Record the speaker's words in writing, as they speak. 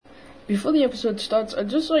Before the episode starts, I'd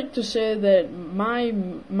just like to say that my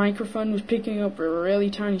microphone was picking up really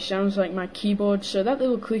tiny sounds like my keyboard, so that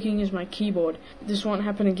little clicking is my keyboard. This won't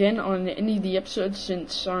happen again on any of the episodes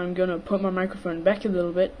since I'm going to put my microphone back a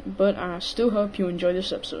little bit, but I still hope you enjoy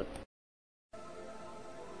this episode.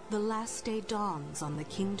 The last day dawns on the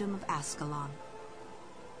kingdom of Ascalon.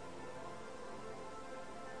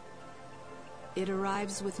 It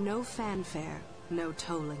arrives with no fanfare, no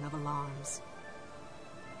tolling of alarms.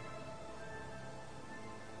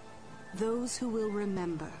 Those who will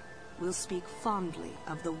remember will speak fondly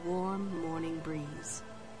of the warm morning breeze.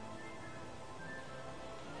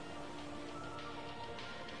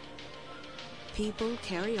 People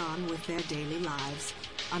carry on with their daily lives,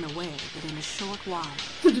 unaware that in a short while,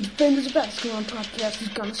 The Defenders of Ascalon podcast is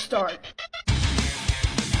gonna start.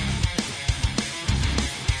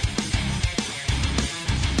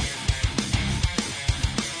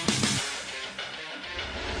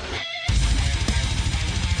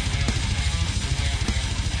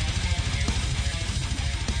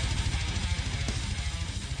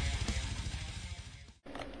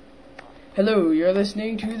 Hello, you're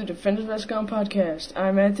listening to the Defenders of Ascalon podcast.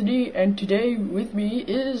 I'm Anthony, and today with me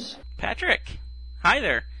is... Patrick. Hi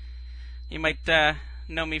there. You might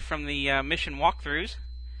know me from the mission walkthroughs.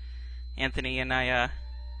 Anthony and I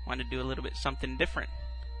want to do a little bit something different.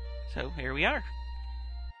 So here we are.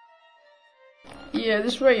 Yeah,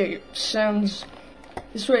 this way it sounds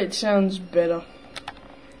better.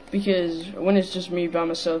 Because when it's just me by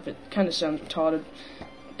myself, it kind of sounds retarded.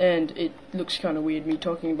 And it looks kind of weird, me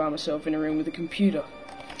talking by myself in a room with a computer.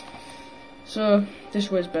 So, this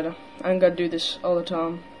way's better. I ain't gotta do this all the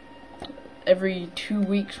time. Every 2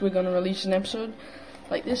 weeks we're gonna release an episode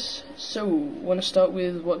like this. So, wanna start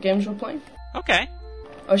with what games we're playing? Okay.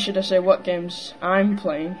 Or should I say what games I'm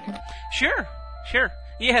playing? Sure.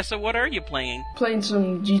 Yeah, so what are you playing? Playing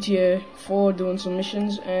some GTA 4, doing some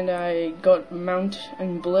missions, and I got Mount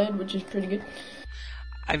and Blade, which is pretty good.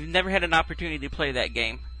 I've never had an opportunity to play that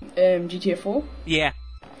game. GTA 4? Yeah.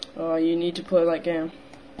 Oh, you need to play that game.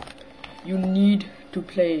 You need to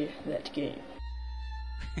play that game.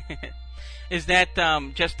 Is that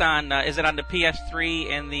just on, is it on the PS3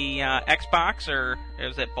 and the Xbox, or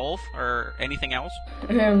is it both, or anything else?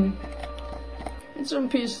 It's on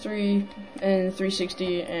PS3 and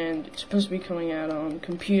 360, and it's supposed to be coming out on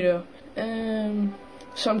computer.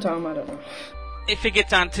 Sometime, I don't know. If it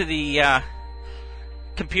gets onto the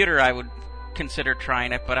computer, I would consider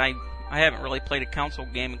trying it, but I haven't really played a console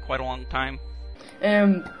game in quite a long time.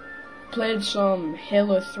 Played some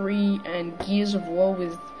Halo 3 and Gears of War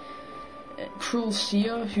with Cruel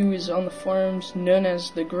Seer, who is on the forums known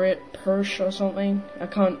as the Great Persh or something. I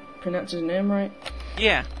can't pronounce his name right.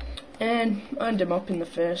 Yeah. And I owned him up in the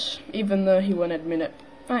face, even though he won't admit it.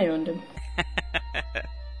 I owned him.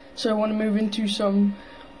 So I want to move into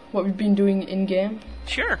what we've been doing in-game.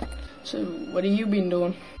 Sure. So, what have you been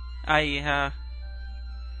doing? I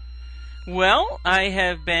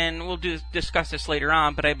have been, we'll discuss this later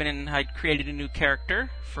on, but I created a new character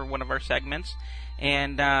for one of our segments,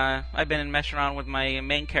 and I've been messing around with my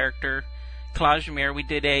main character, Klazimir. We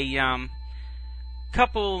did a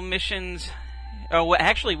couple missions. Oh,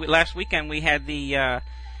 actually, last weekend we had the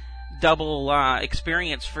double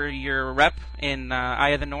experience for your rep in Eye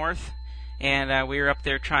of the North, and we were up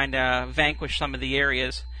there trying to vanquish some of the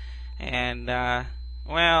areas. And,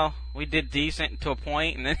 we did decent to a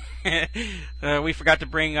point, and then we forgot to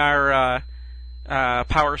bring our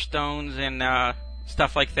power stones and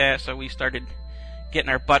stuff like that, so we started getting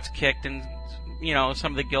our butts kicked, and,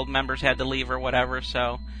 some of the guild members had to leave or whatever,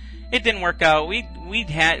 so it didn't work out. We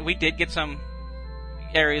did get some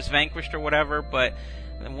areas vanquished or whatever, but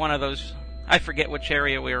one of those, I forget which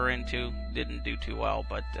area we were into, didn't do too well,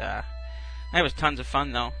 but that was tons of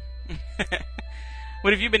fun, though.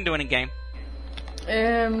 What have you been doing in game?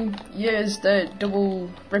 It's the double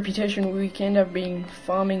reputation weekend. I've been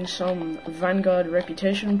farming some Vanguard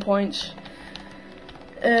reputation points.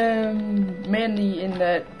 Mainly in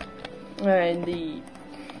that, in the,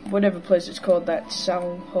 whatever place it's called, that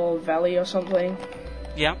Salhall Valley or something.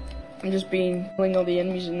 Yeah. I've just been killing all the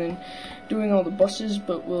enemies and then doing all the bosses,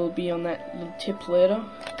 but we'll be on that little tip later.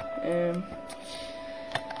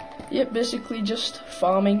 Basically just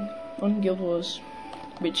farming on Guild Wars.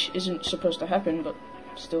 Which isn't supposed to happen, but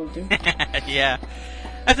still do. Yeah.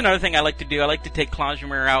 That's another thing I like to do. I like to take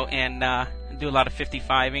Klazimir out and do a lot of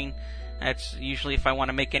 55ing. That's usually if I want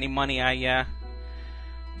to make any money, I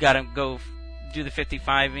gotta go do the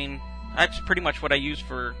 55ing. That's pretty much what I use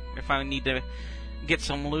for if I need to get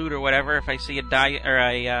some loot or whatever. If I see an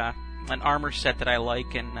armor set that I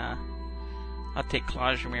like, and I'll take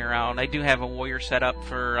Klazimir out. I do have a warrior set up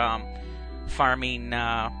for farming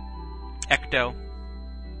Ecto,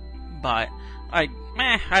 but I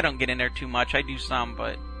don't get in there too much. I do some,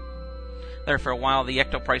 but there for a while the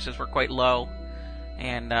Ecto prices were quite low,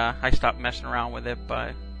 and I stopped messing around with it,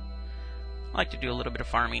 but I like to do a little bit of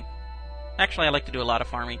farming. Actually, I like to do a lot of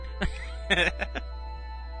farming.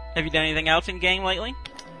 Have you done anything else in game lately?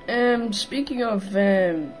 Speaking of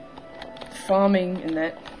farming and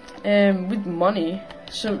that, with money,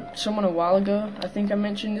 so someone a while ago, I think I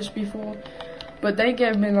mentioned this before, but they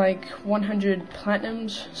gave me like 100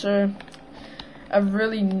 platinums, so I've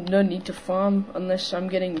really no need to farm unless I'm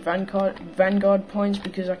getting Vanguard points,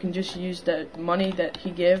 because I can just use that money that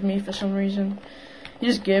he gave me for some reason. He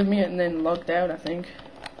just gave me it and then logged out, I think.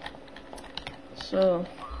 So.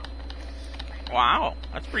 Wow,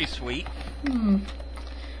 that's pretty sweet.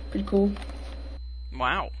 Pretty cool.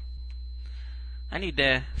 Wow. I need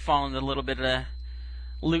to fall into a little bit of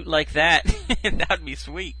loot like that. That'd be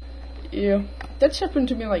sweet. Yeah, that's happened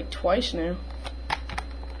to me like twice now.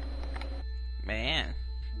 Man,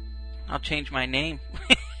 I'll change my name.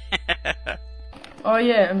 Oh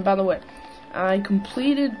yeah, and by the way, I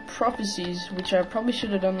completed Prophecies, which I probably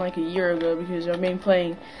should have done like a year ago, because I've been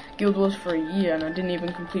playing Guild Wars for a year and I didn't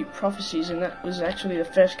even complete Prophecies, and that was actually the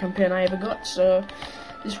first campaign I ever got, so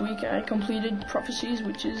this week I completed Prophecies,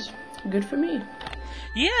 which is good for me.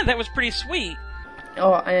 Yeah, that was pretty sweet.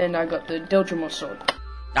 Oh, and I got the Deldrimor sword.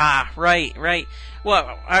 Ah, right.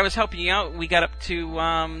 Well, I was helping you out. We got up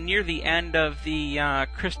to near the end of the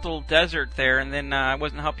Crystal Desert there, and then I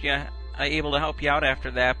wasn't able to help you out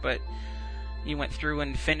after that, but you went through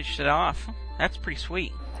and finished it off. That's pretty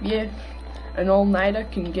sweet. Yeah, an all-nighter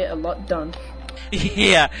can get a lot done.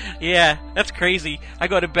 Yeah, that's crazy. I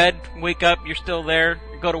go to bed, wake up, you're still there.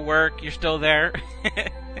 Go to work, you're still there.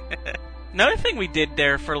 Another thing we did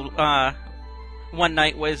there for one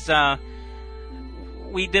night was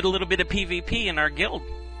we did a little bit of PvP in our guild.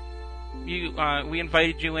 We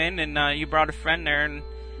invited you in, and you brought a friend there, and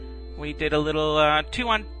we did a little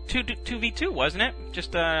 2v2, wasn't it?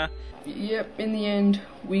 Just Yep. In the end,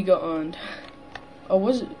 we got owned. Or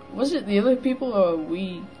was it the other people, or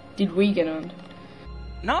did we get owned?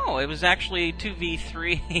 No, it was actually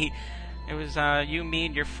 2v3. It was you, me,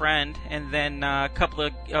 and your friend, and then a couple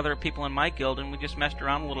of other people in my guild, and we just messed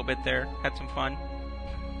around a little bit there, had some fun.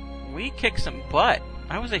 We kicked some butt.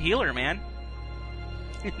 I was a healer, man.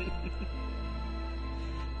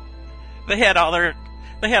 They had all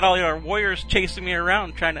their warriors chasing me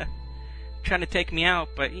around, trying to take me out,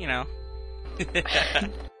 but you know.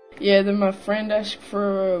 Yeah, then my friend asked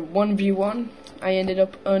for a 1v1. I ended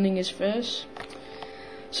up earning his first.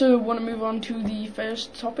 So, want to move on to the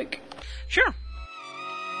first topic? Sure.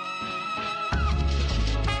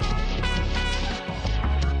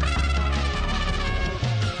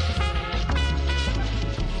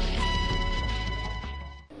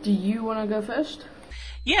 Do you want to go first?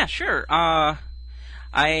 Yeah, sure.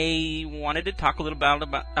 I wanted to talk a little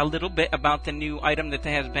bit about the new item that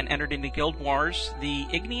has been entered into Guild Wars, the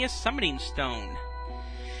Igneous Summoning Stone.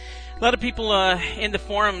 A lot of people in the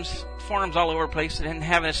forums all over the place and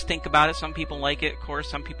having us think about it. Some people like it, of course.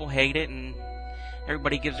 Some people hate it, and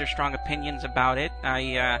everybody gives their strong opinions about it.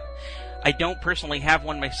 I don't personally have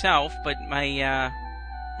one myself, but my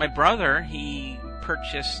brother, he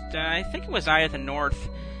purchased, I think it was Eye of the North,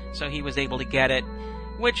 so he was able to get it.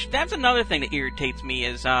 Which, that's another thing that irritates me,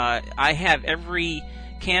 is I have every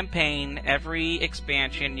campaign, every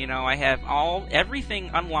expansion, I have everything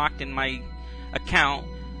unlocked in my account,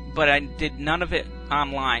 but I did none of it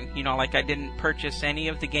online. Like I didn't purchase any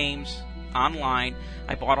of the games online.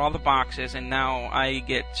 I bought all the boxes, and now I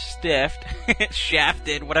get stiffed,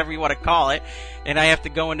 shafted, whatever you want to call it, and I have to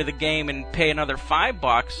go into the game and pay another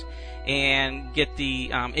 $5 and get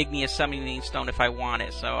the Igneous Summoning Stone if I want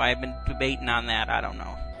it. So I've been debating on that. I don't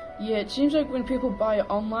know. Yeah, it seems like when people buy it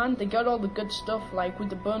online, they got all the good stuff, like with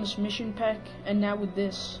the bonus mission pack, and now with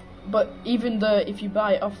this. But even though if you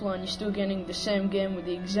buy it offline, you're still getting the same game with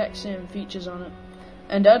the exact same features on it.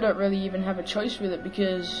 And I don't really even have a choice with it,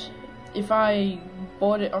 because if I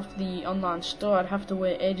bought it off the online store, I'd have to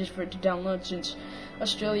wait ages for it to download, since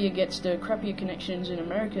Australia gets the crappier connections and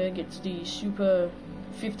America gets the super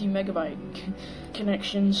 50 megabyte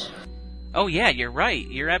connections. Oh yeah, you're right.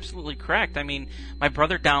 You're absolutely correct. I mean, my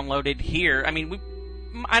brother downloaded here. I mean,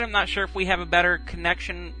 I'm not sure if we have a better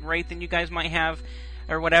connection rate than you guys might have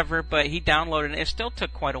or whatever, but he downloaded it. It still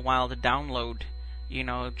took quite a while to download,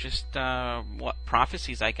 just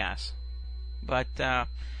Prophecies, I guess. But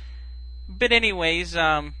anyways,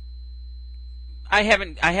 I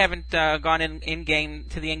haven't gone in game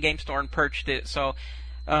to the in-game store and purchased it, so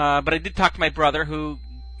But I did talk to my brother, who,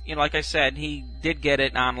 like I said, he did get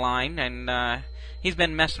it online, and he's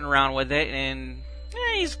been messing around with it, and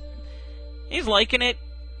he's liking it.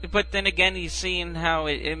 But then again, he's seeing how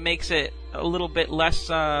it makes it a little bit less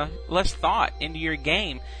thought into your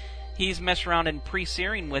game. He's messed around in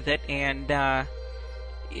pre-searing with it, and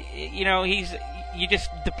you just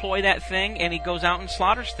deploy that thing, and he goes out and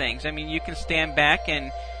slaughters things. I mean, you can stand back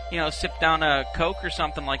and sip down a Coke or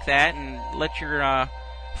something like that, and let your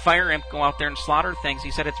fire imp go out there and slaughter things. He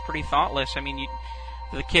said it's pretty thoughtless. I mean,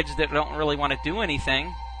 the kids that don't really want to do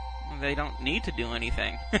anything, they don't need to do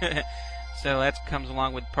anything. So that comes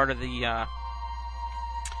along with part of the,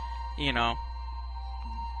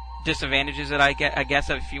 disadvantages that I guess,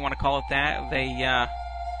 if you want to call it that.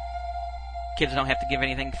 Kids don't have to give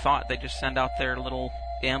anything thought. They just send out their little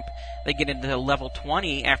imp. They get into level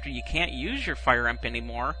 20 after you can't use your fire imp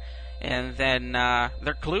anymore, and then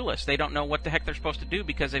they're clueless. They don't know what the heck they're supposed to do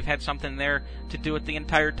because they've had something there to do it the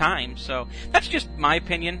entire time. So that's just my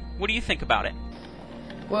opinion. What do you think about it?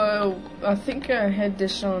 Well, I think I had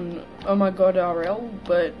this on Oh My God RL,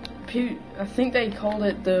 but I think they called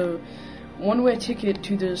it the one-way ticket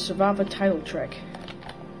to the Survivor title track.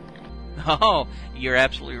 Oh, you're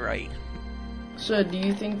absolutely right. So, do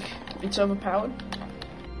you think it's overpowered?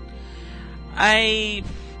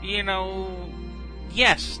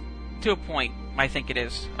 Yes, to a point, I think it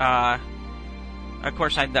is. Of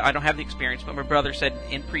course, I don't have the experience, but my brother said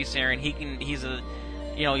in pre-searing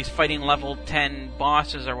he's fighting level 10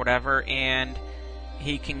 bosses or whatever, and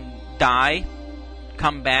he can die,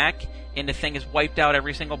 come back, and the thing is wiped out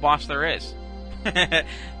every single boss there is.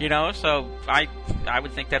 So I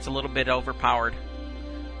would think that's a little bit overpowered.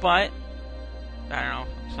 But, I don't know,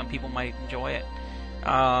 some people might enjoy it.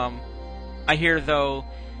 I hear, though,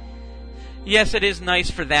 yes, it is nice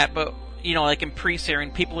for that, but, like in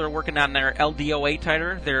pre-searing, people are working on their LDOA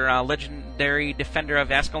title, their Legendary Defender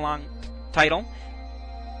of Ascalon title,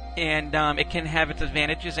 and it can have its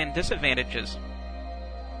advantages and disadvantages.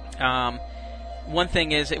 One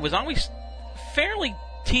thing is, it was always fairly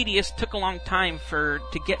tedious, took a long time to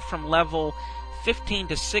get from level 15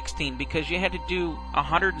 to 16, because you had to do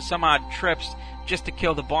 100 and some odd trips just to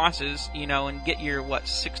kill the bosses, and get your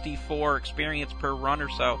 64 experience per run or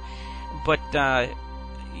so. But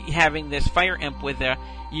having this fire imp with you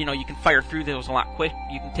can fire through those a lot quick.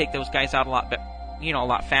 You can take those guys out a lot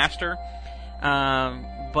faster.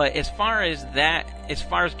 But as far as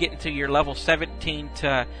getting to your level 17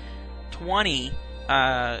 to 20,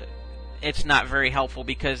 it's not very helpful,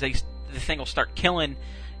 because the thing will start killing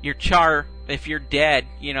your char. If you're dead,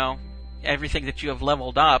 everything that you have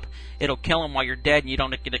leveled up, it'll kill them while you're dead, and you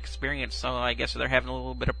don't get experience. So I guess they're having a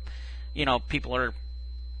little bit of, people are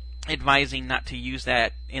advising not to use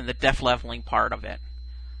that in the def leveling part of it.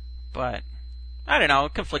 But I don't know,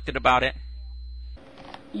 conflicted about it.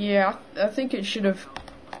 Yeah, I think it should have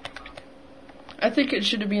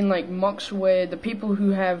been like MOX, where the people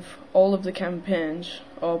who have all of the campaigns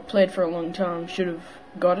or played for a long time should have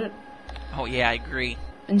got it. Oh yeah, I agree.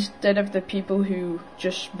 Instead of the people who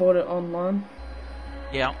just bought it online.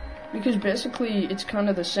 Yeah. Because basically it's kind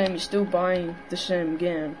of the same. You're still buying the same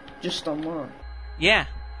game, just online. Yeah.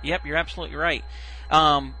 Yep, you're absolutely right.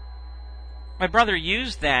 My brother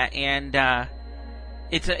used that, and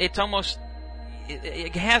it's almost...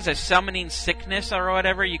 It has a summoning sickness or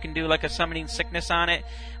whatever. You can do like a summoning sickness on it,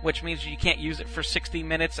 which means you can't use it for 60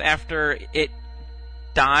 minutes after it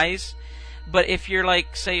dies. But if you're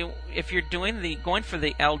if you're going for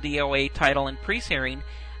the LDOA title in pre-searing,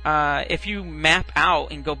 if you map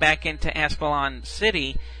out and go back into Ascalon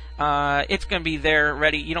City, it's going to be there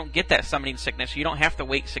ready. You don't get that summoning sickness. You don't have to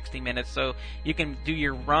wait 60 minutes, so you can do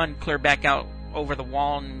your run, clear back out over the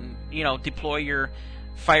wall, and deploy your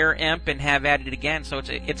fire imp and have at it again. So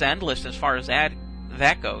it's endless as far as that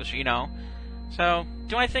goes. So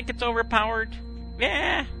do I think it's overpowered?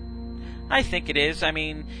 Yeah, I think it is. I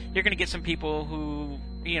mean, you're going to get some people who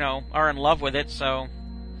are in love with it. So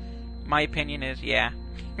my opinion is, yeah.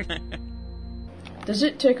 Does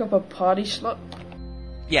it take up a party slot?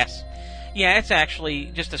 Yes. Yeah, it's actually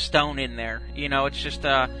just a stone in there. It's just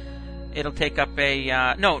it'll take up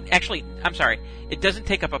a... no, actually, I'm sorry. It doesn't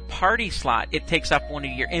take up a party slot. It takes up one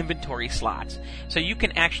of your inventory slots. So you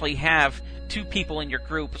can actually have 2 people in your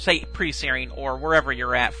group, say pre-searing or wherever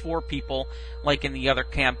you're at, 4 people, like in the other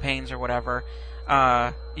campaigns or whatever.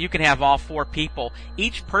 You can have all 4 people.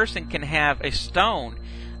 Each person can have a stone,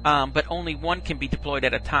 but only one can be deployed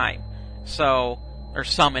at a time. So, or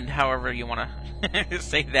summoned, however you want to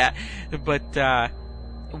say that. But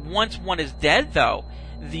once one is dead, though,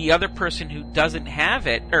 the other person who doesn't have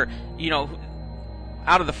it, or,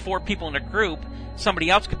 out of the 4 people in a group, somebody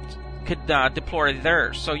else could deploy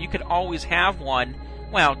theirs. So you could always have one.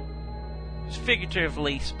 Well,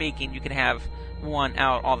 figuratively speaking, you could have one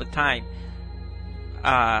out all the time.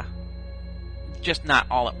 Just not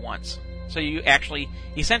all at once. So you actually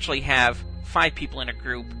essentially have 5 people in a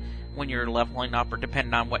group when you're leveling up, or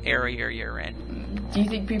depending on what area you're in. Do you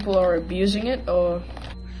think people are abusing it, or?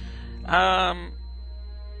 I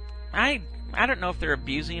don't know if they're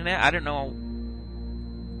abusing it. I don't know.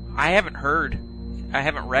 I haven't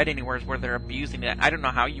read anywhere where they're abusing it. I don't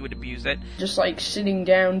know how you would abuse it. Just like sitting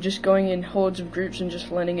down, just going in hordes of groups and just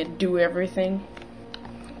letting it do everything.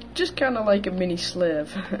 Just kind of like a mini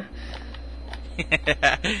slave.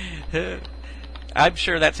 I'm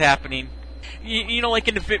sure that's happening. You know, like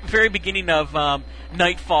in the very beginning of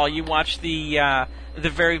Nightfall, you watch the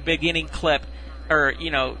very beginning clip, or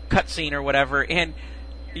cutscene or whatever, and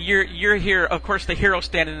you're here. Of course, the hero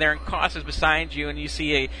standing there, and Koss is beside you, and you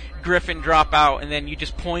see a griffin drop out, and then you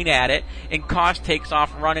just point at it, and Koss takes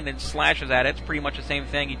off running and slashes at it. It's pretty much the same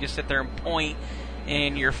thing. You just sit there and point,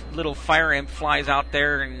 and your little fire imp flies out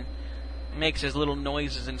there and makes his little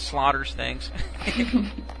noises and slaughters things.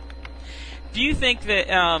 Do you think that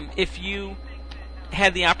if you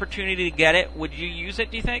had the opportunity to get it, would you use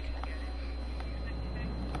it, do you think?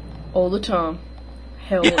 All the time.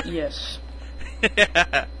 Hell yes.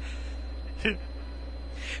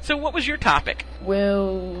 So what was your topic?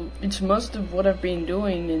 Well, it's most of what I've been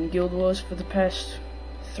doing in Guild Wars for the past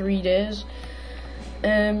 3 days,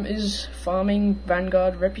 is farming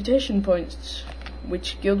Vanguard reputation points,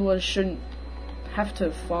 which Guild Wars shouldn't have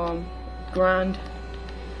to grind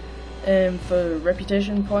for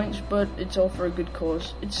reputation points, but it's all for a good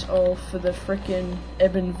cause. It's all for the frickin'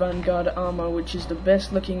 Ebon Vanguard armor, which is the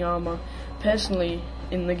best looking armor, personally,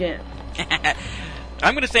 in the game.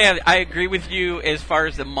 I'm going to say I agree with you as far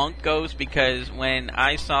as the monk goes, because when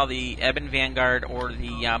I saw the Ebon Vanguard or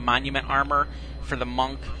the Monument armor for the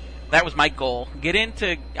monk, that was my goal. Get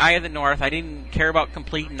into Eye of the North. I didn't care about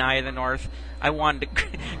completing Eye of the North. I wanted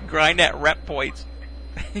to grind at rep points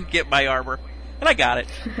and get my armor. And I got it.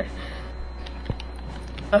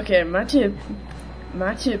 Okay, my tip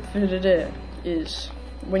for today is,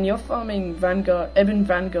 when you're farming Ebon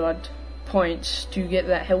Vanguard points to get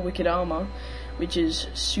that Hell Wicked armor, which is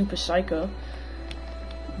Super Psycho.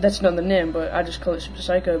 That's not the name, but I just call it Super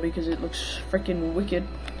Psycho because it looks freaking wicked.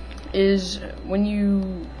 Is when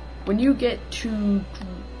you get to,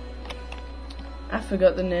 I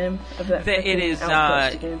forgot the name of that. It is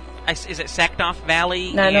again. Is it Saknoth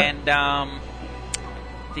Valley? No. And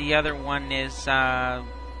the other one is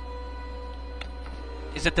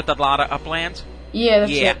it the Dalada Uplands? Yeah,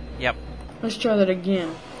 that's it. Yep. Let's try that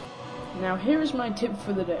again. Now here is my tip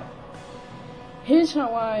for the day. Here's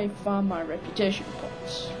how I farm my reputation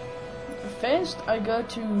points. First, I go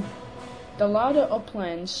to Dalada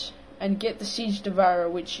Uplands and get the Siege Devourer,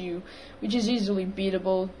 which is easily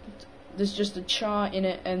beatable. There's just a char in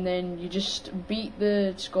it, and then you just beat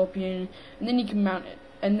the Scorpion, and then you can mount it.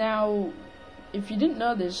 And now, if you didn't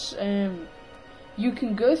know this, you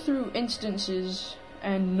can go through instances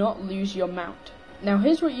and not lose your mount. Now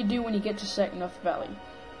here's what you do when you get to Saknoth Valley.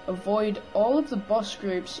 Avoid all of the boss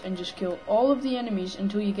groups and just kill all of the enemies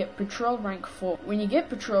until you get Patrol Rank 4. When you get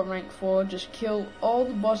Patrol Rank 4, just kill all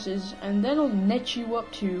the bosses, and then it'll net you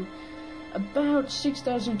up to about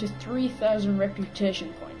 6,000 to 3,000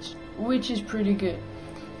 reputation points, which is pretty good.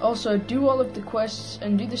 Also, do all of the quests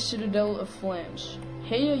and do the Citadel of Flames.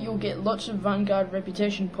 Here you'll get lots of Vanguard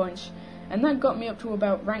reputation points, and that got me up to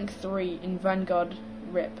about rank 3 in Vanguard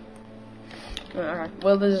rep.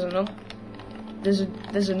 Well, there's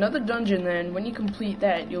another dungeon there, and when you complete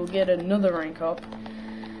that, you'll get another rank up.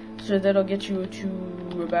 So that'll get you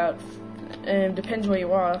to about, depends where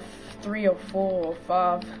you are, 3 or 4 or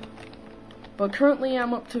 5. But currently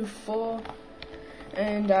I'm up to 4,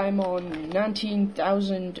 and I'm on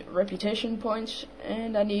 19,000 reputation points,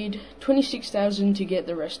 and I need 26,000 to get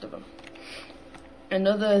the rest of them.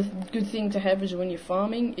 Another good thing to have is when you're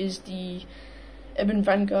farming is the Ebon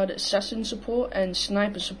Vanguard Assassin support and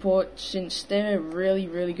Sniper support, since they're really,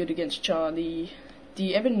 really good against Char. The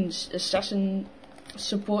Ebon's Assassin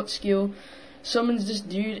support skill summons this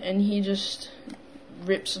dude and he just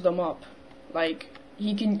rips them up. Like,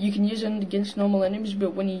 you can use it against normal enemies,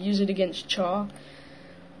 but when you use it against Char,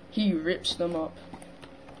 he rips them up.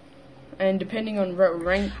 And depending on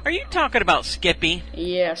rank... Are you talking about Skippy?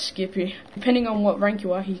 Yeah, Skippy. Depending on what rank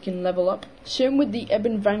you are, he can level up. Same with the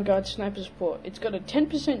Ebon Vanguard Sniper support. It's got a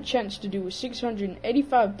 10% chance to do a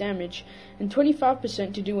 685 damage, and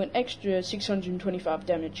 25% to do an extra 625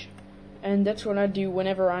 damage. And that's what I do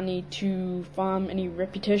whenever I need to farm any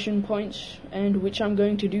reputation points, and which I'm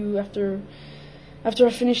going to do after after I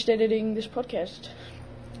finished editing this podcast.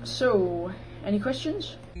 So, any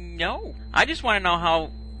questions? No. I just want to know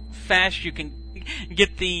how fast you can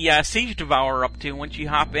get the Siege Devourer up to once you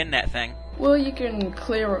hop in that thing. Well, you can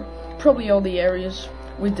clear probably all the areas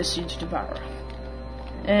with the Siege Devourer.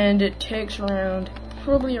 And it takes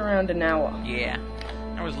probably around an hour. Yeah.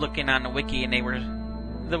 I was looking on the wiki and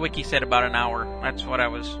the wiki said about an hour. That's what I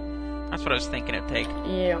was thinking it'd take.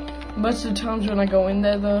 Yeah. Most of the times when I go in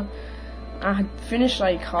there though, I finish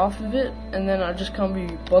like half of it and then I just can't be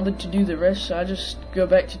bothered to do the rest, so I just go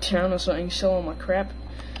back to town or something, sell all my crap.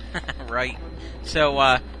 Right. So,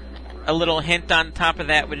 a little hint on top of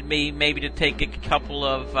that would be maybe to take a couple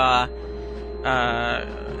of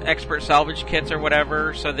expert salvage kits or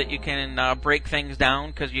whatever so that you can break things down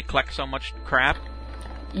because you collect so much crap.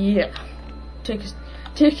 Yeah. Take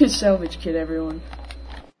a salvage kit, everyone.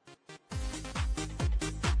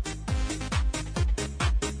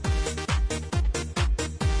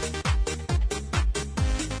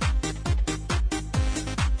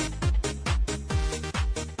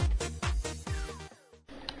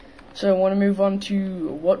 So I want to move on to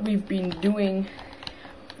what we've been doing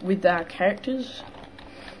with our characters.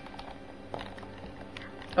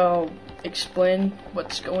 I'll explain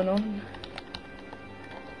what's going on.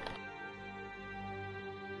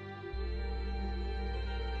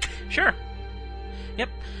 Sure. Yep.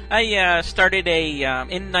 I started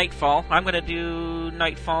in Nightfall. I'm going to do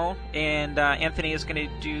Nightfall, and Anthony is going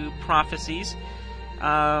to do Prophecies.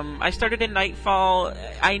 I started in Nightfall.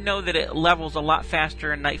 I know that it levels a lot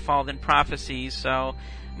faster in Nightfall than Prophecies, so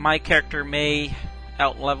my character may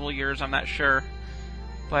out-level yours, I'm not sure.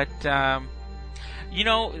 But, I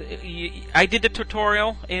did the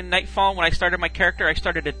tutorial in Nightfall. When I started my character, I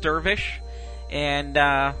started a Dervish, and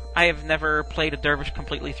I have never played a Dervish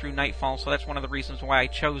completely through Nightfall, so that's one of the reasons why I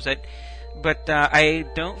chose it. But I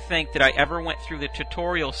don't think that I ever went through the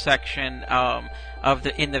tutorial section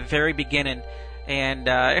in the very beginning. And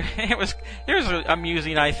it was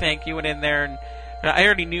amusing, I think. You went in there, and I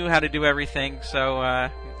already knew how to do everything, so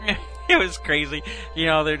it was crazy.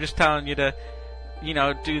 They're just telling you to,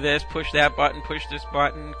 do this, push that button, push this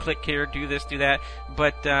button, click here, do this, do that.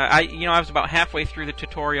 But I was about halfway through the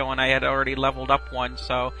tutorial, and I had already leveled up one,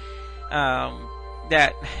 so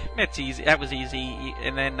that's easy. That was easy.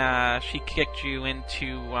 And then she kicked you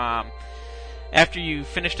into after you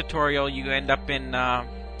finish tutorial, you end up in a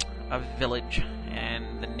village,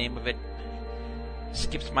 and the name of it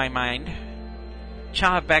skips my mind.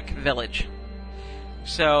 Chaabec Village.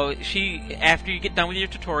 So after you get done with your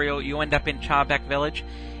tutorial, you end up in Chaabec Village,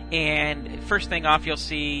 and first thing off, you'll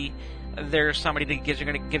see there's somebody that you're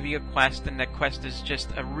going to give you a quest, and that quest is just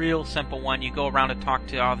a real simple one. You go around and talk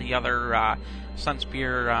to all the other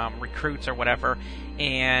Sunspear recruits or whatever,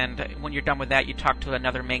 and when you're done with that, you talk to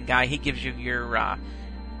another main guy. He gives you your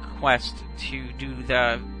quest to do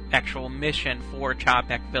the actual mission for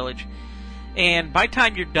Chaabec Village. And by the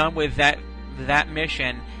time you're done with that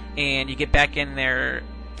mission and you get back in there,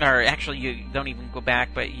 or actually you don't even go back,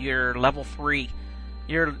 but you're level 3.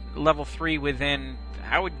 You're level 3 within,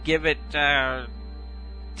 I would give it 10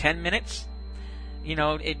 minutes,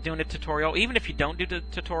 doing a tutorial. Even if you don't do the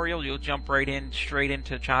tutorial, you'll jump straight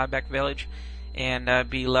into Chaabec Village and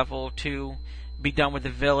be level 2. Be done with the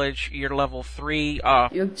village. You're level 3.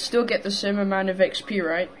 You'll still get the same amount of XP,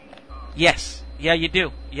 right? Yes. Yeah, you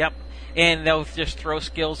do. Yep. And they'll just throw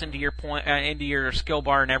skills into your skill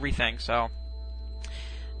bar and everything. So,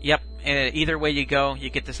 yep. Either way you go, you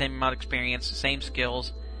get the same amount of experience, the same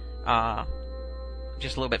skills,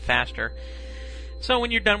 just a little bit faster. So when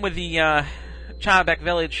you're done with the Chaabec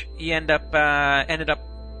Village, you I ended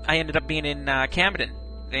up being in Camden.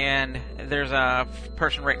 And there's a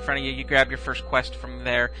person right in front of you. You grab your first quest from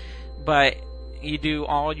there, but you do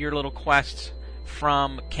all your little quests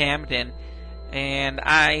from Camden. And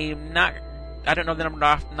I don't know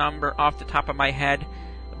the number off the top of my head,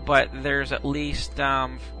 but there's at least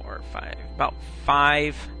 4 or 5, about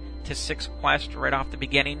 5 to 6 quests right off the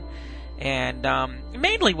beginning. And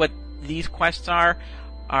mainly what these quests are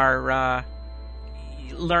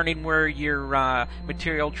learning where your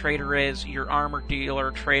material trader is, your armor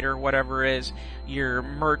dealer, trader, whatever is, your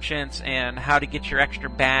merchants, and how to get your extra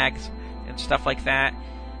bags and stuff like that.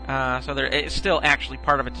 So it's still actually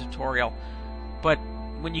part of a tutorial. But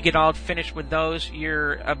when you get all finished with those,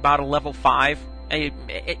 you're about a level 5.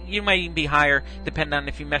 You might even be higher, depending on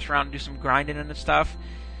if you mess around and do some grinding and stuff.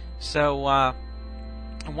 So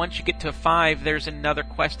once you get to 5, there's another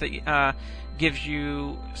quest that gives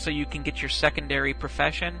you so you can get your secondary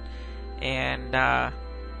profession, and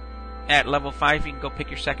at level 5 you can go pick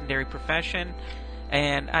your secondary profession,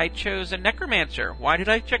 and I chose a necromancer. Why did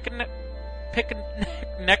I pick a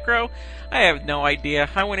Necro? I have no idea.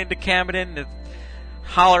 I went into Kamodin and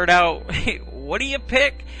hollered out, hey, what do you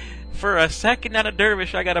pick? For a second on a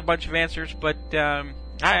Dervish, I got a bunch of answers, but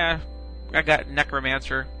I got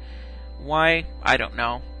Necromancer. Why? I don't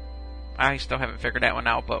know. I still haven't figured that one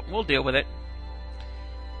out, but we'll deal with it.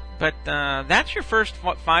 But that's your first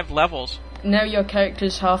 5 levels. Now your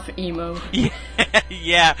character's half emo.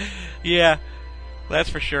 Yeah, that's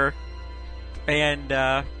for sure. And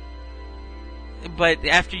but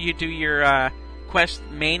after you do your quest,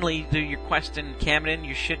 mainly do your quest in Kamodin,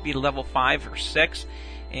 you should be level 5 or 6.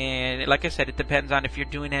 And like I said, it depends on if you're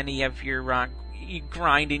doing any of your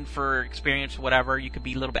grinding for experience, whatever. You could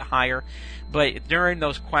be a little bit higher. But during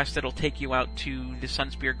those quests, it'll take you out to the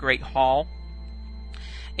Sunspear Great Hall.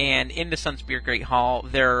 And in the Sunspear Great Hall,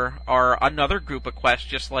 there are another group of quests,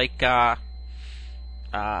 just like in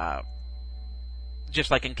Kamodin,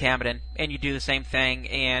 and you do the same thing.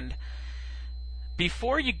 And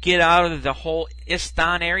before you get out of the whole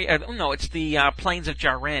Istan area, no, it's the Plains of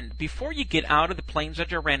Jaren. Before you get out of the Plains of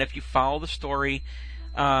Jaren, if you follow the story,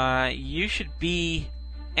 you should be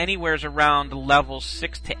anywhere around levels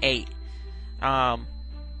 6 to 8.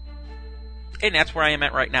 And that's where I am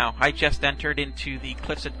at right now. I just entered into the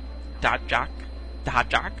Cliffs of Dahjak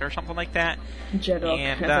or something like that. Jedok,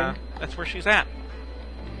 and that's where she's at.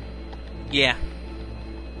 Yeah.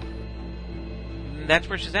 That's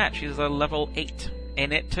where she's at. She's a level 8.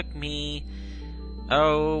 And it took me,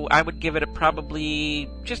 I would give it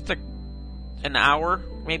probably just an hour,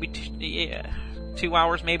 maybe 2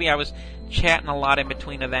 hours maybe. I was chatting a lot in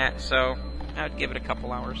between of that, so I would give it a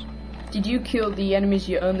couple hours. Did you kill the enemies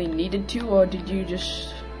you only needed to, or did you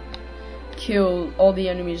just kill all the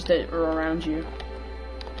enemies that were around you?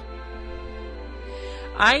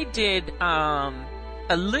 I did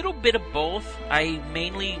a little bit of both. I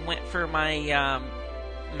mainly went for my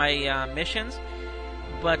missions,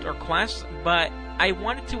 or quests, but I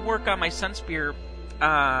wanted to work on my Sunspear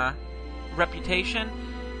reputation.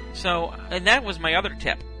 So, and that was my other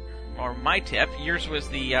tip, or my tip. Yours was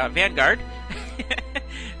the Vanguard.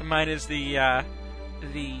 Mine is the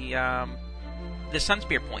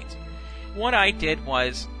Sunspear points. What I did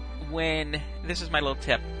was, this is my little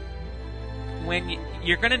tip. When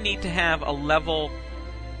you're going to need to have a level,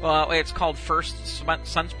 it's called First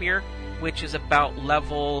Sunspear, which is about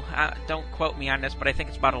level, don't quote me on this, but I think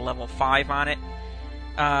it's about a level 5 on it.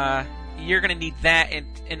 You're going to need that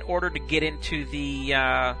in order to get into the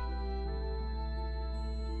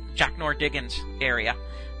Jacnor Diggins area.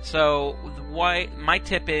 So my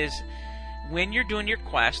tip is, when you're doing your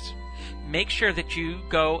quests, make sure that you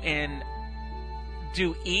go and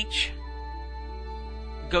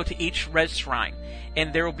go to each res shrine,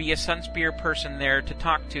 and there will be a Sunspear person there to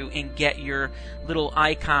talk to and get your little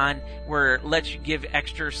icon where it lets you give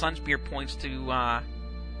extra Sunspear points to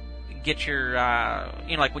get your,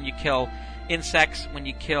 like when you kill insects, when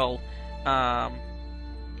you kill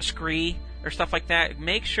scree or stuff like that.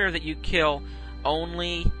 Make sure that you kill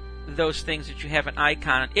only those things that you have an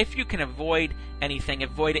icon on. If you can avoid anything,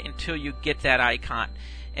 avoid it until you get that icon,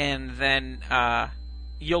 and then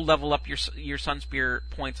you'll level up your Sunspear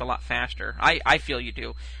points a lot faster. I feel you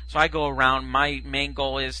do. So I go around. My main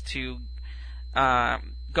goal is to go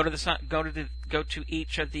to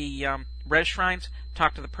each of the res shrines,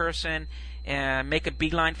 talk to the person, and make a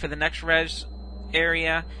beeline for the next res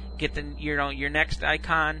area, get your next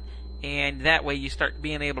icon. And that way you start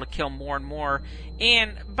being able to kill more and more.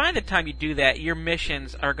 And by the time you do that, your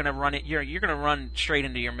missions are going to run it. You're going to run straight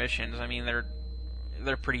into your missions. I mean,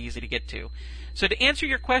 they're pretty easy to get to. So to answer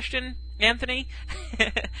your question, Anthony,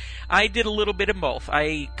 I did a little bit of both.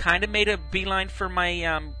 I kind of made a beeline for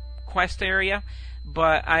my quest area,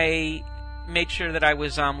 but I made sure that I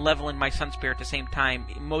was leveling my Sunspear at the same time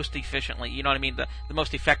most efficiently. You know what I mean? The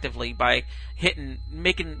most effectively by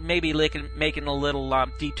making a little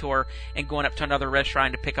detour and going up to another res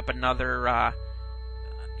shrine to pick up another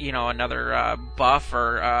buff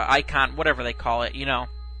or icon, whatever they call it.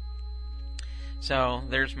 So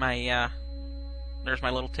there's my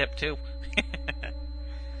little tip too.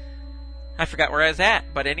 I forgot where I was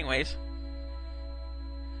at, but anyways.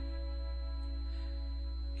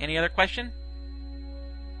 Any other question?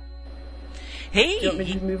 Hey! Do you want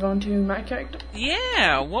me to move on to my character?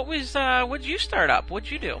 Yeah, what'd you start up? What'd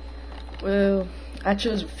you do? Well, I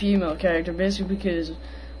chose a female character basically because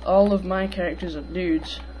all of my characters are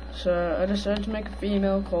dudes. So I decided to make a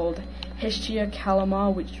female called Hestia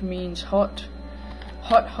Kalamar, which means hot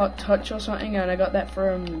touch or something, and I got that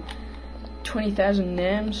from 20,000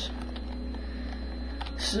 names.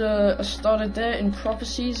 So I started there in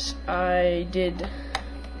Prophecies. I did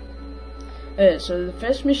So the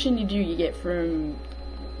first mission you do, you get from...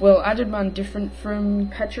 Well, I did mine different from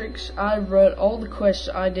Patrick's. I wrote all the quests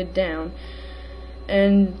I did down,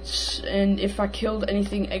 and if I killed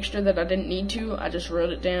anything extra that I didn't need to, I just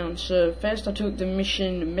wrote it down. So first I took the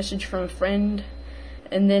mission Message from a Friend,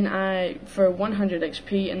 and then for 100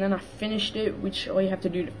 XP, and then I finished it, which all you have to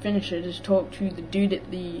do to finish it is talk to the dude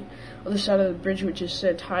at the other side of the bridge, which is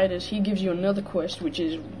Sir Titus. He gives you another quest, which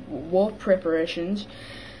is War Preparations.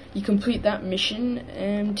 You complete that mission,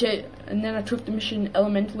 and then I took the mission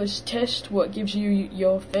Elementalist Test, what gives you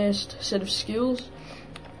your first set of skills,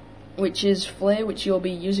 which is Flare, which you'll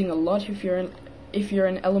be using a lot if you're an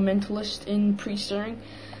Elementalist in pre-stirring.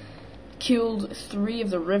 Killed 3 of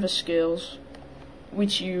the River Scales,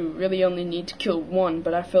 which you really only need to kill 1,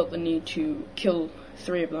 but I felt the need to kill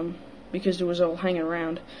 3 of them because they was all hanging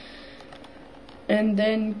around. And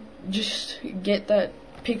then just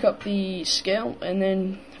pick up the scale, and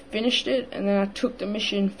then finished it. And then I took the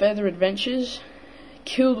mission Further Adventures,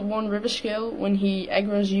 killed 1 River Scale when he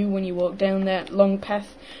aggroes you when you walk down that long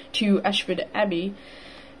path to Ashford Abbey,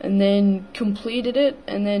 and then completed it,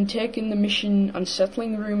 and then taken the mission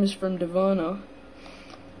Unsettling the Rumours from Devona.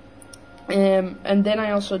 And then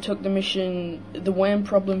I also took the mission The Worm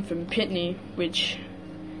Problem from Pitney, which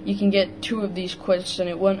you can get 2 of these quests and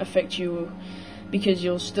it won't affect you because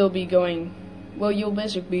you'll still be going, well, you'll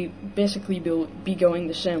basically be going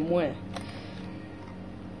the same way.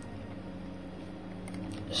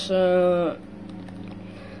 So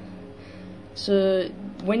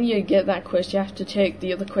when you get that quest, you have to take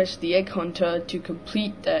the other quest, the Egg Hunter, to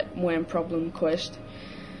complete that Worm Problem quest.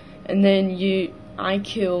 And then I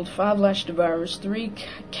killed 5 Lash Devourers, 3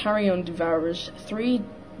 Carrion Devourers, 3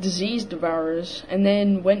 Disease Devourers, and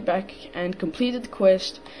then went back and completed the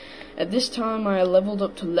quest. At this time I leveled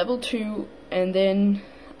up to level 2, and then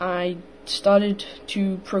I started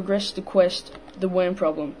to progress the quest, the Worm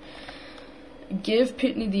Problem. Give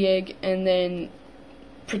Pitney the egg, and then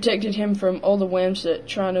protected him from all the worms that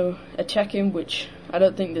try to attack him, which I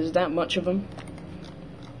don't think there's that much of them.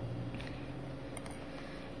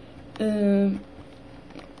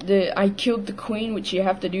 I killed the Queen, which you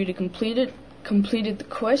have to do to complete it. Completed the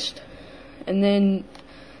quest, and then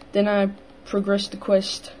I progressed the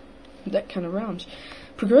quest. That kind of rhymes.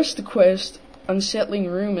 Progressed the quest, Unsettling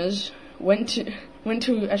Rumours. Went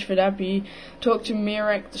to Ashford Abbey, talked to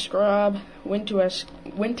Mirak the Scribe. Went to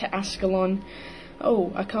Ascalon.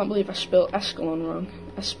 Oh, I can't believe I spelled Ascalon wrong.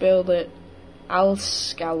 I spelled it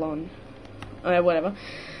Alscalon. Whatever.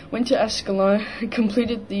 Went to Ascalon,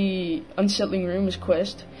 completed the Unsettling Rumours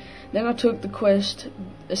quest. Then I took the quest,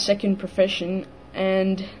 A Second Profession,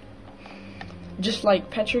 and just like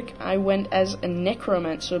Patrick, I went as a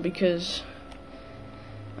necromancer because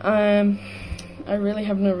I really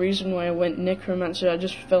have no reason why I went necromancer. I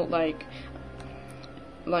just felt like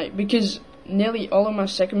because nearly all of my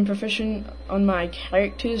second profession on my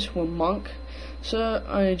characters were monk, so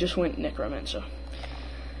I just went necromancer.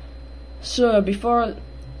 So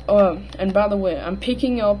and by the way, I'm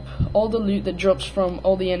picking up all the loot that drops from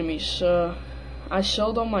all the enemies, so I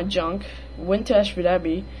sold all my junk, went to Ashford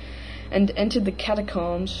Abbey, and entered the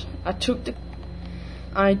catacombs. I took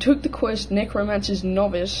the quest Necromancer's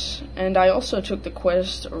Novice, and I also took the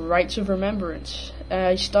quest Rites of Remembrance.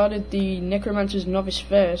 I started the Necromancer's Novice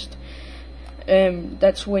first.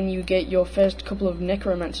 That's when you get your first couple of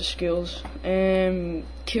Necromancer skills.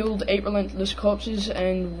 Killed 8 Relentless Corpses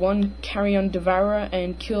and 1 Carrion Devourer,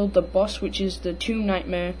 and killed the boss, which is the Tomb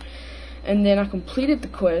Nightmare. And then I completed the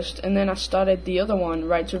quest, and then I started the other one,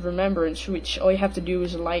 Rites of Remembrance, which all you have to do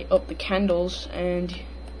is light up the candles, and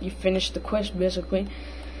you finish the quest, basically.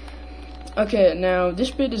 Okay, now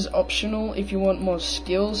this bit is optional if you want more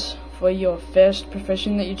skills for your first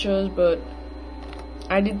profession that you chose, but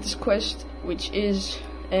I did this quest, which is,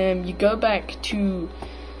 you go back to,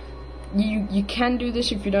 you can do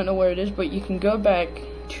this if you don't know where it is, but you can go back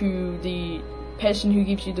to the person who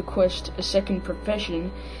gives you the quest, A Second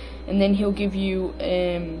Profession, and then he'll give you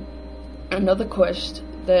another quest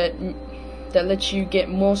that lets you get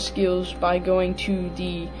more skills by going to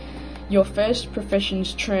your first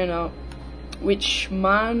profession's trainer, which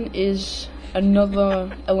mine is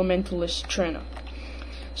another elementalist trainer.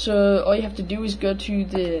 So all you have to do is go to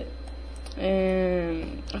the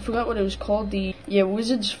I forgot what it was called,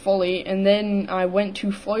 Wizard's Folly, and then I went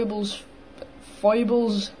to Foibles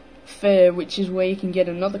Fair, which is where you can get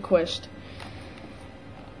another quest.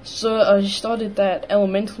 So I started that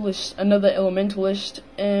another elementalist.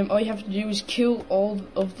 All you have to do is kill all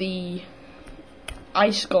of the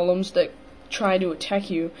ice golems that try to attack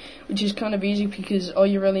you, which is kind of easy because all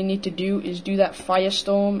you really need to do is do that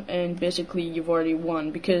firestorm, and basically you've already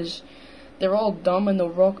won, because they're all dumb and they'll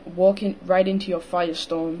walk right into your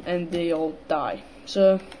firestorm and they all die.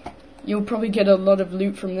 So you'll probably get a lot of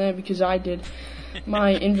loot from there because I did.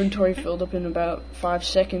 My inventory filled up in about 5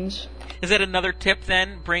 seconds. Is that another tip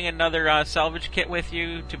then? Bring another salvage kit with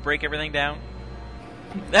you to break everything down?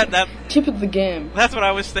 That tip of the game. That's what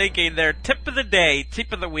I was thinking there. Tip of the day,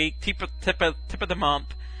 tip of the week, tip of the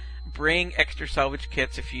month. Bring extra salvage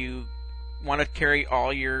kits if you want to carry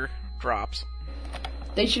all your drops.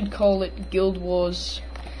 They should call it Guild Wars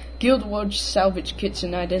salvage kits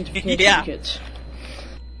and identification kits.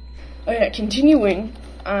 Okay, continuing,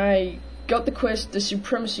 I got the quest, the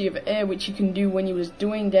Supremacy of Air, which you can do when you was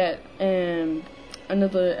doing that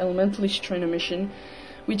another Elementalist trainer mission,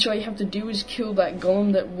 which all you have to do is kill that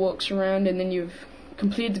golem that walks around, and then you've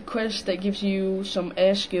completed the quest that gives you some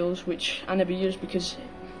air skills, which I never used because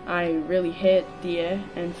I really hate the air,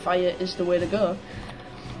 and fire is the way to go.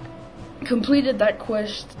 Completed that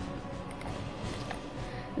quest.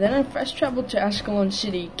 Then I fast traveled to Ascalon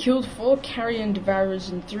City, killed 4 Carrion Devourers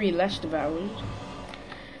and 3 Less Devourers,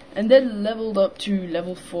 and then leveled up to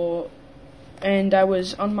level 4, and I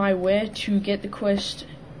was on my way to get the quest,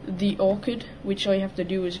 the Orchid, which all you have to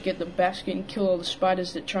do is get the basket and kill all the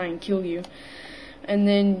spiders that try and kill you, and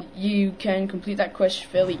then you can complete that quest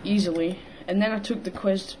fairly easily. And then I took the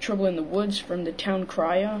quest Trouble in the Woods from the town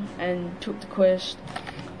crier, and took the quest,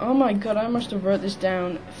 oh my god, I must have wrote this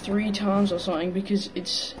down 3 times or something, because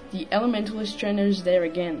it's the Elementalist trainers there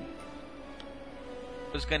again.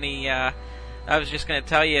 I was just going to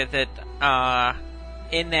tell you that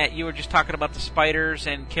in that you were just talking about the spiders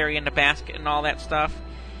and carrying the basket and all that stuff.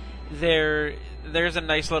 There's a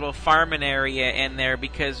nice little farming area in there,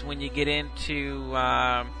 because when you get into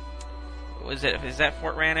is that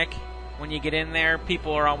Fort Rannoch? When you get in there,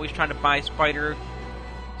 people are always trying to buy spidey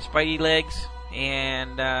legs,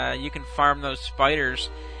 and you can farm those spiders.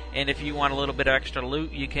 And if you want a little bit of extra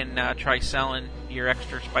loot, you can try selling your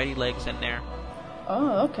extra spidey legs in there.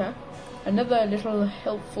 Oh, okay. Another little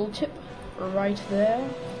helpful tip right there.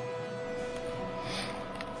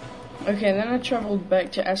 Okay, then I travelled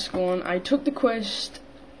back to Ascalon. I took the quest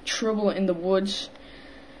Trouble in the Woods.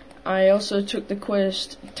 I also took the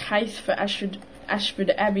quest Tithe for Ashford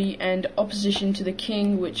Abbey and Opposition to the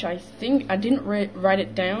King, which I think, I didn't write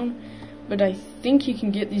it down, but I think you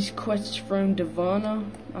can get these quests from Divana.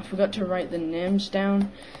 I forgot to write the names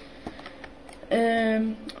down.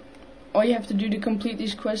 All you have to do to complete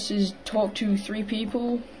these quests is talk to 3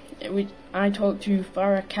 people. I talked to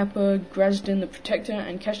Farah Kappa, Grazden the Protector,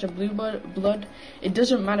 and Kasha Blueblood. It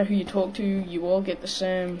doesn't matter who you talk to, you all get the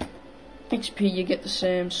same XP, you get the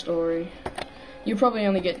same story. You probably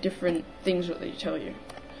only get different things what they tell you.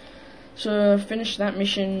 So I finished that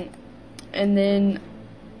mission, and then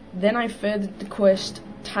I furthered the quest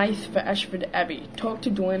Tithe for Ashford Abbey, talked to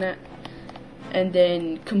Dwayne, and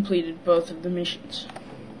then completed both of the missions.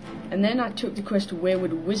 And then I took the quest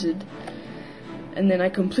Wayward Wizard, and then I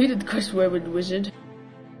completed the quest Wayward Wizard.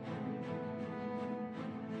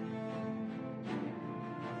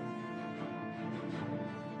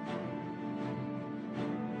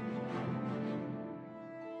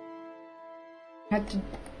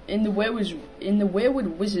 In the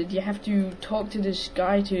Wayward Wizard, you have to talk to this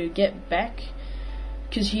guy to get back,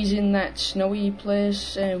 because he's in that snowy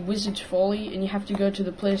place, Wizard's Folly, and you have to go to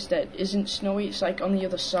the place that isn't snowy. It's like on the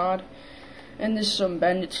other side, and there's some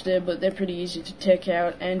bandits there, but they're pretty easy to take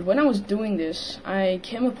out. And when I was doing this, I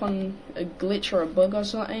came upon a glitch or a bug or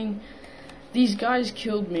something. These guys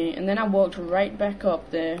killed me, and then I walked right back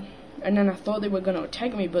up there, and then I thought they were going to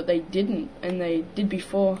attack me, but they didn't, and they did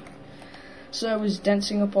before. So I was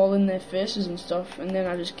dancing up all in their faces and stuff, and then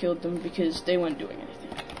I just killed them because they weren't doing anything.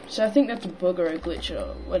 So I think that's a bug or a glitch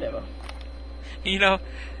or whatever. You know,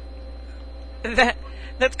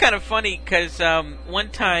 that's kind of funny, because one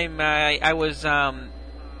time I was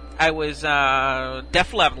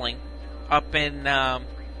def leveling up in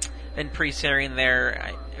Pre-Sarian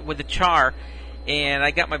there with the Char, and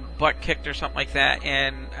I got my butt kicked or something like that,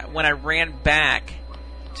 and when I ran back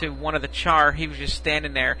to one of the Char, he was just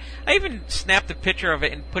standing there. I even snapped a picture of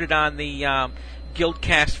it and put it on the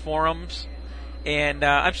Guildcast forums, and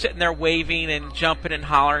I'm sitting there waving and jumping and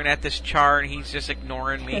hollering at this Char, and he's just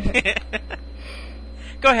ignoring me.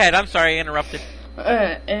 Go ahead, I'm sorry I interrupted.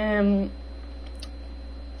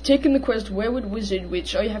 Taking the quest Wayward Wizard,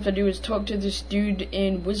 which all you have to do is talk to this dude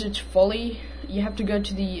in Wizard's Folly. You have to go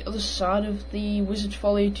to the other side of the Wizard's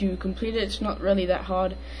Folly to complete it. It's not really that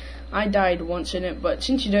hard. I died once in it, but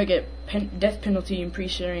since you don't get death penalty in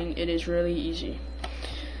Pre-Sarian, it is really easy.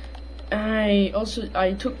 I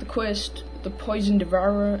took the quest, the Poison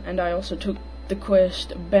Devourer, and I also took the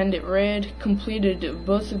quest Bandit Raid, completed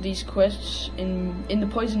both of these quests. In the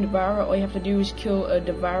Poison Devourer, all you have to do is kill a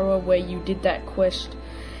Devourer where you did that quest,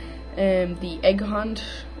 the Egg Hunt,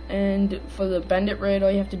 and for the Bandit Raid, all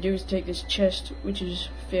you have to do is take this chest, which is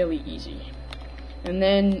fairly easy. And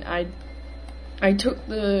then I took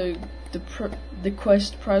the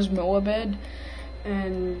quest Plasma Orbed,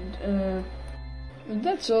 and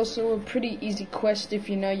that's also a pretty easy quest if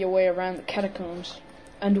you know your way around the catacombs.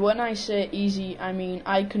 And when I say easy, I mean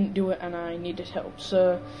I couldn't do it and I needed help,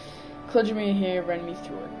 so Kludgemere here ran me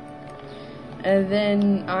through it. And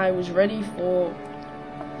then I was ready for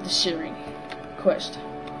the Searing quest.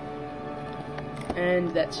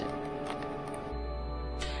 And that's it.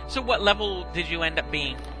 So what level did you end up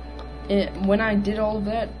being? When I did all of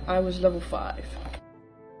that, I was level 5.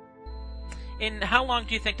 And how long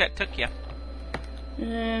do you think that took you?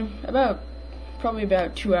 Probably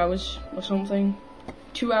about 2 hours or something.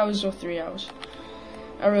 2 hours or 3 hours.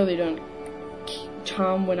 I really don't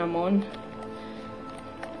time when I'm on.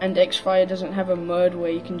 And Xfire doesn't have a mode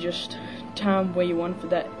where you can just time where you want for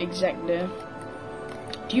that exact day.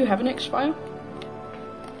 Do you have an Xfire?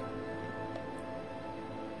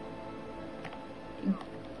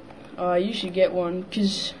 You should get one,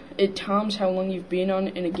 because it times how long you've been on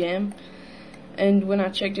in a game. And when I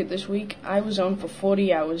checked it this week, I was on for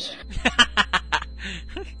 40 hours.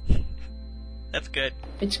 That's good.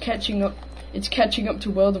 It's catching up to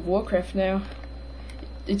World of Warcraft now.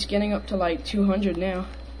 It's getting up to like 200 now.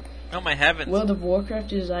 Oh my heavens. World of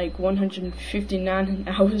Warcraft is like 159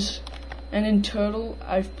 hours. And in total,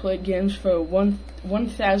 I've played games for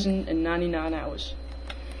 1,099 hours.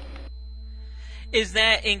 Is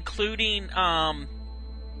that including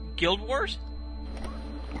Guild Wars?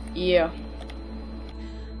 Yeah.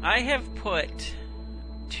 I have put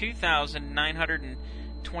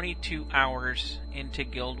 2,922 hours into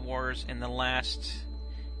Guild Wars in the last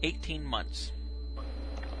 18 months.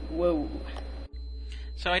 Whoa.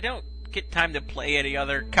 So I don't get time to play any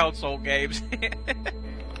other console games.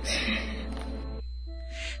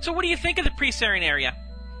 So what do you think of the pre-Searing area?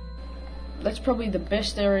 That's probably the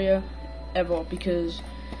best area ever, because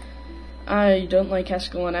I don't like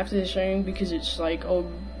Ascalon after the Searing because it's like all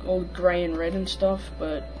grey and red and stuff,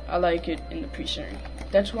 but I like it in the pre-Searing.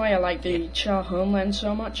 That's why I like the Char Homeland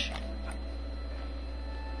so much,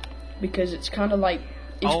 because it's kind of like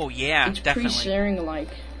it's pre-Searing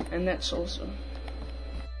alike, and that's awesome.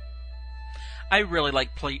 I really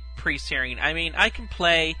like pre-Searing. I mean, I can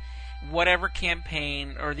play whatever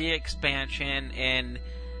campaign or the expansion and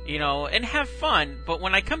have fun, but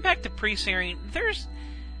when I come back to pre-Searing, there's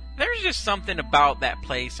just something about that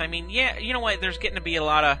place. I mean, yeah, you know what, there's getting to be a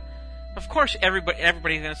lot of course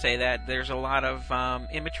everybody's going to say that, there's a lot of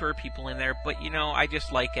immature people in there, but I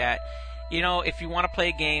just like that. If you want to play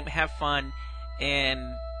a game, have fun,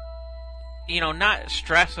 and not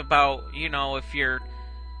stress about, if your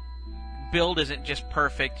build isn't just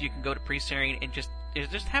perfect, you can go to pre-Searing and just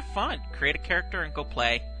have fun, create a character and go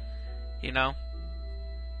play, And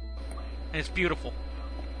it's beautiful.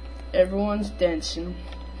 Everyone's dancing.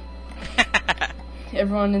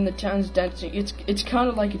 Everyone in the town's dancing. It's kind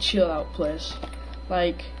of like a chill out place.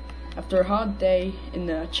 Like, after a hard day in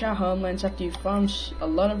the Char Homelands, after you farmed a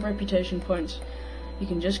lot of reputation points, you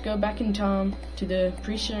can just go back in time to the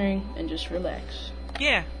pre-Searing and just relax.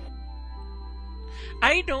 Yeah.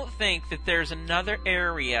 I don't think that there's another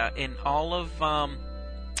area in all of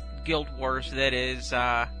Guild Wars that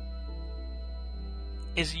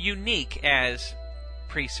is unique as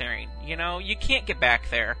pre-Searing. You can't get back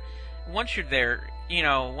there. Once you're there,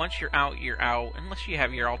 once you're out, unless you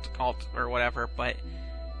have your alt or whatever, but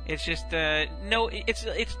it's just, there's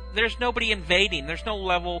nobody invading. There's no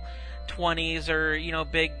level 20s or,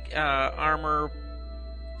 big, armor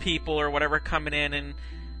people or whatever coming in and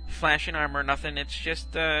flashing armor or nothing. It's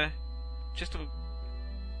just a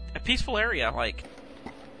peaceful area, like.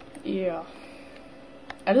 Yeah.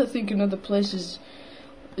 I don't think another place is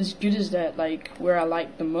as good as that, like, where I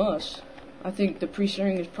like the most. I think the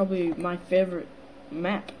pre-Searing is probably my favorite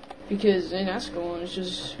map, because in Ascalon it's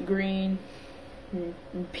just green and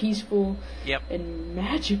peaceful. Yep. And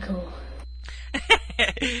magical.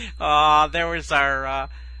 Aw, there was our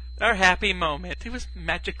happy moment. It was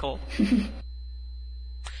magical.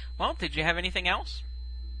 Well, did you have anything else?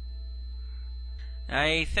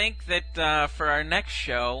 I think that for our next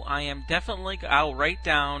show, I'll write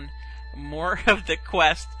down more of the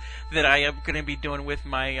quest that I am going to be doing with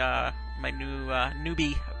my my new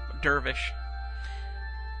newbie dervish,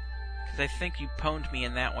 because I think you pwned me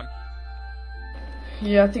in that one.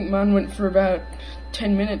 Yeah, I think mine went for about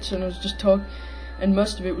 10 minutes, and I was just talking, and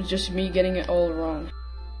most of it was just me getting it all wrong.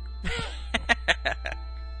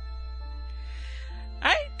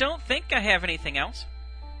 I don't think I have anything else.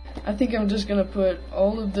 I think I'm just gonna put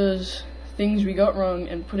all of those things we got wrong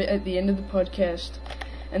and put it at the end of the podcast.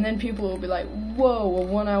 And then people will be like, whoa, a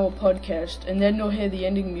 1 hour podcast. And then they'll hear the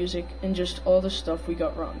ending music and just all the stuff we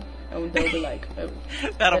got wrong. And they'll be like, oh.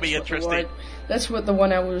 That'll be interesting. That's what the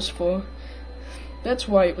 1 hour is for. That's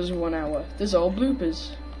why it was 1 hour. There's all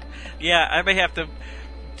bloopers. Yeah, I may have to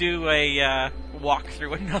do a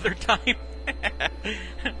walkthrough another time.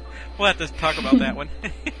 We'll have to talk about that one.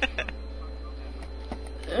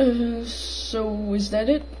 So is that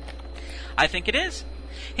it? I think it is.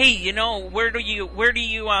 Hey, where do you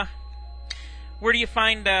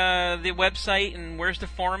find the website, and where's the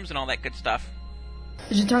forums and all that good stuff?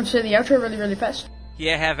 Is it time to say the outro really, really fast?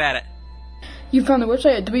 Yeah, have at it. You found the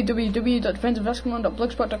website at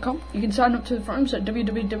www.defensiveescalon.blogspot.com. You can sign up to the forums at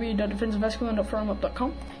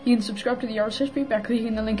www.defensiveescalon.forumup.com. You can subscribe to the Ars History by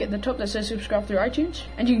clicking the link at the top that says subscribe through iTunes.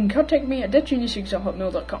 And you can contact me at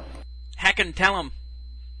deathjunior6@hotmail.com. Hack and tell 'em.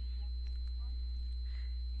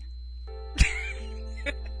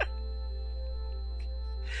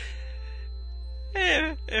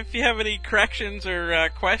 If you have any corrections or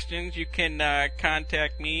questions, you can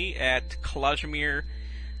contact me at Klozimir,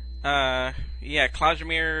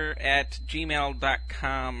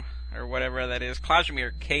 Klozimir@gmail.com, or whatever that is.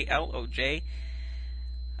 Klozimir, KLOJIMAR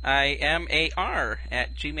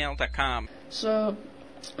 @gmail.com. So,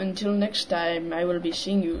 until next time, I will be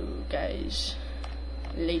seeing you guys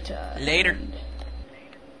later.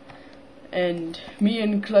 And me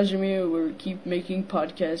and Klozimir will keep making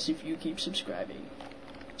podcasts if you keep subscribing.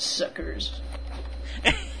 Suckers.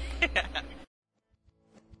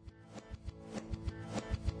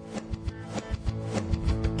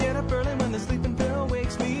 Get up early when the sleeping pill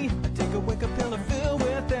wakes me. I take a wake-up pill to fill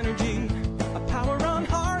with energy. I power on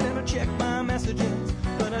hard and I check my messages,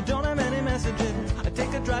 but I don't have any messages. I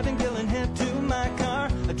take a driving pill and head to my car.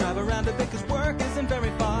 I drive around a bit 'cause work isn't very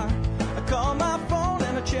far. I call my phone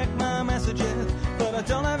and I check my messages, but I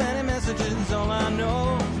don't have any messages. All I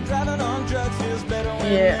know is driving on drugs feels better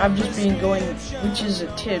when Yeah, I've just been going, which is a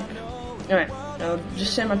tip. Alright, I'll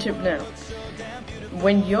just say my tip now.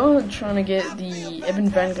 When you're trying to get the Ebon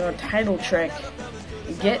Vanguard title track,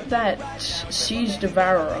 get that Siege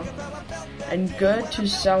Devourer and go to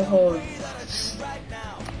Salhor.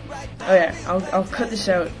 Oh yeah, I'll cut this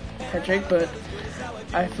out, Patrick, but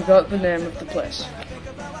I forgot the name of the place.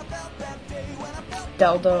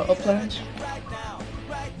 Dalda Uplands?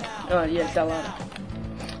 Oh yeah, Dalada.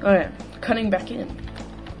 Oh yeah, cutting back in.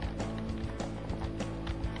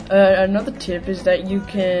 Another tip is that you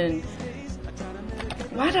can...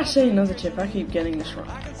 Why did I say another tip? I keep getting this wrong.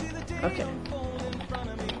 Okay.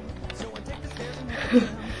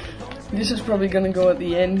 This is probably gonna go at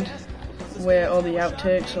the end, where all the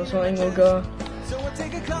outtakes or something will go. So I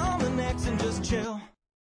take a calm and X and just chill.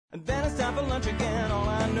 And then it's time for lunch again. All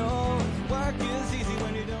I know is work is easy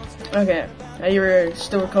when you don't stop. Okay, are you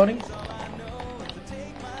still recording?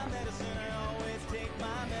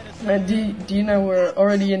 Do you know we're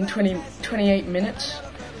already in 28 minutes?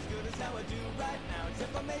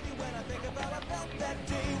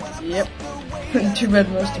 Yep. Too bad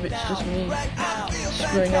most of it's just me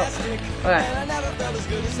screwing up. Alright. And I never felt as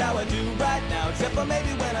good as how I do right now, except for maybe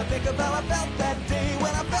when I think of how I felt that day,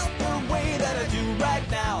 when I felt the way that I do right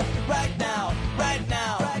now, right now, right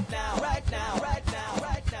now, right now, right now, right now,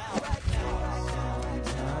 right now, right now.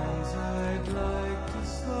 Sometimes I'd like to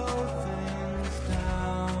slow things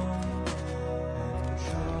down and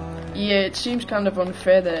try. Yeah, it seems kind of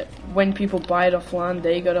unfair that when people buy it offline,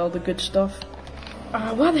 they got all the good stuff.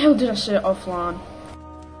 Why the hell did I say offline?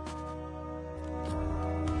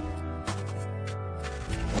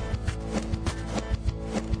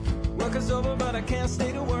 Work is over, but I can't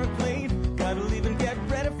stay to work late. Gotta leave and get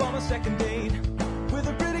ready for my second date with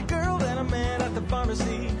a pretty girl and a man at the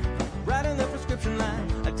pharmacy. Writing the prescription line,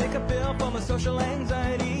 I take a pill for my social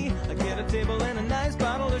anxiety. I get a table and a nice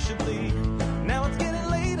bottle of Chablis. Now it's getting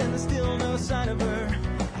late and there's still no sign of her.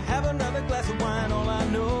 I have another glass of wine, all I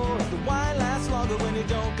know is the wine lasts longer when you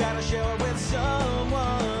don't gotta share it with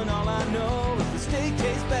someone. All I know is the steak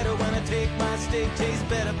tastes better when I take my steak tastes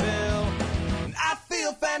better pill. And I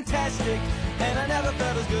feel fantastic, and I never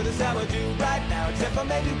felt as good as how I do right now, except for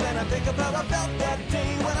maybe when I think of how I felt that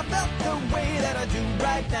day, when I felt the way that I do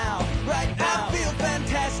right now, right now. I feel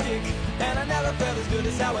fantastic, and I never felt as good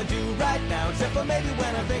as how I do right now, except for maybe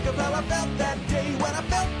when I think of how I felt that day, when I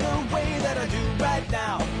felt the way that I do right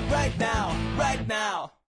now, right now, right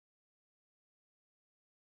now.